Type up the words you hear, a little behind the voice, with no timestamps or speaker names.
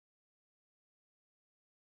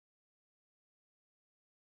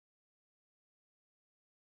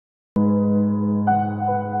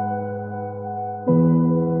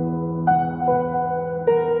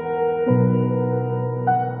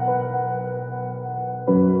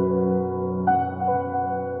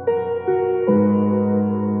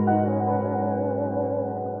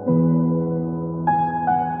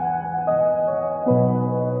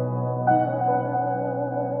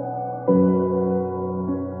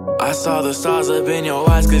I saw the stars up in your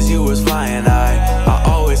eyes cause you was flying high. I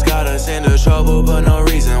always got us into trouble but no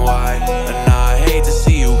reason why. And now I hate to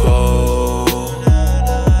see you go.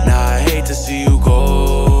 Now I hate to see you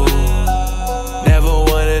go. Never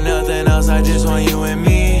wanted nothing else, I just want you and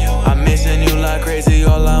me. I'm missing you like crazy,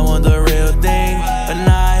 all I want the real thing. But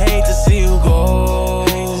now I hate to see you go.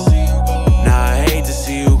 Now I hate to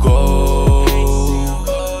see you go.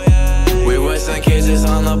 We were some kids just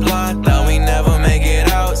on the block, thought we never make it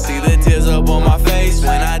out. See the tears up on my face,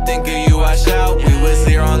 when I think of you I shout. We was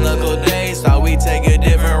here on the good days, thought we'd take a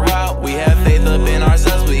different route. We had faith up in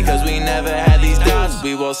ourselves because we never had these doubts.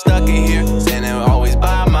 We both stuck in here, standing always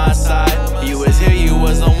by my side. You was here, you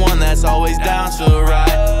was the one that's always down to ride.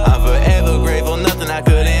 I'm forever grateful, nothing I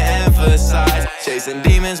couldn't emphasize. Chasing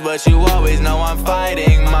demons, but you always know I'm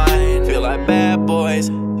fighting mine. Feel like bad boys,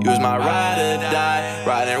 you was my ride or die.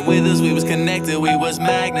 Riding with us, we was connected, we was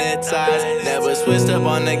magnetized. Never switched up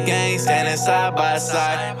on the gang, standing side by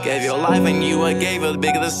side. Gave your life and you gave a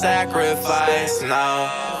bigger the sacrifice. Now,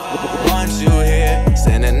 I want you here,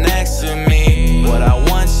 standing next to me. What I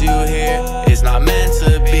want you here, it's not meant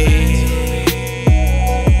to be.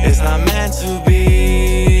 It's not meant to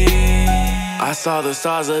be. I saw the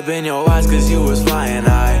stars up in your eyes cause you was flying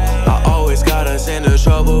high. I always got us into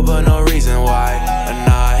trouble but no reason why. And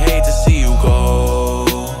now I hate to see you go.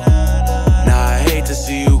 Now I hate to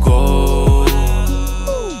see you go.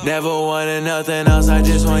 Never wanted nothing else, I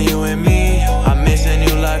just want you and me. I'm missing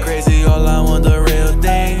you like crazy, all I want the real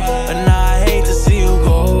thing. But now I hate to see you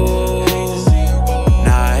go.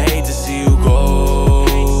 Now I hate to see you go.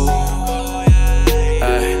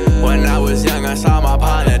 When I was young I saw my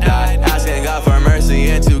partner die, asking God for mercy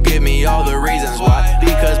and to give me all the reasons why.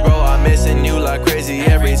 Because bro, I'm missing you like crazy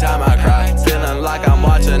every time I cry. Feeling like I'm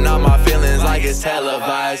watching all my feelings like it's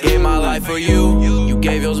televised. Gave my life for you, you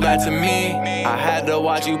gave yours back to me. I had to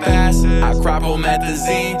watch you pass, I cried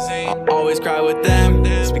promethazine. I always cry with them,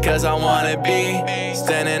 it's because I wanna be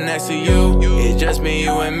standing next to you. It's just me,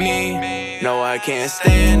 you and me. No, I can't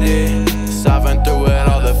stand it, suffering through it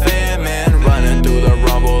all the famine. Running through the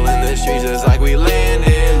rumble in the streets just like we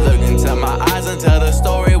landed. Look into my eyes and tell the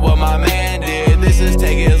story what my man did. This is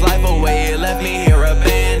taking his life away, it left me here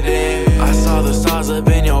abandoned. I saw the stars up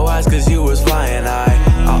in your eyes cause you was flying high.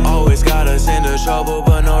 I always got us into trouble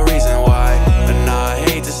but no reason why. But now I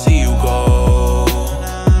hate to see you go.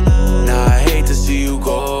 Now I hate to see you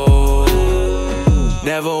go.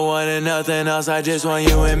 Never wanted nothing else, I just want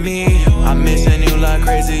you and me. I'm missing you like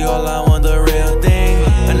crazy, all I want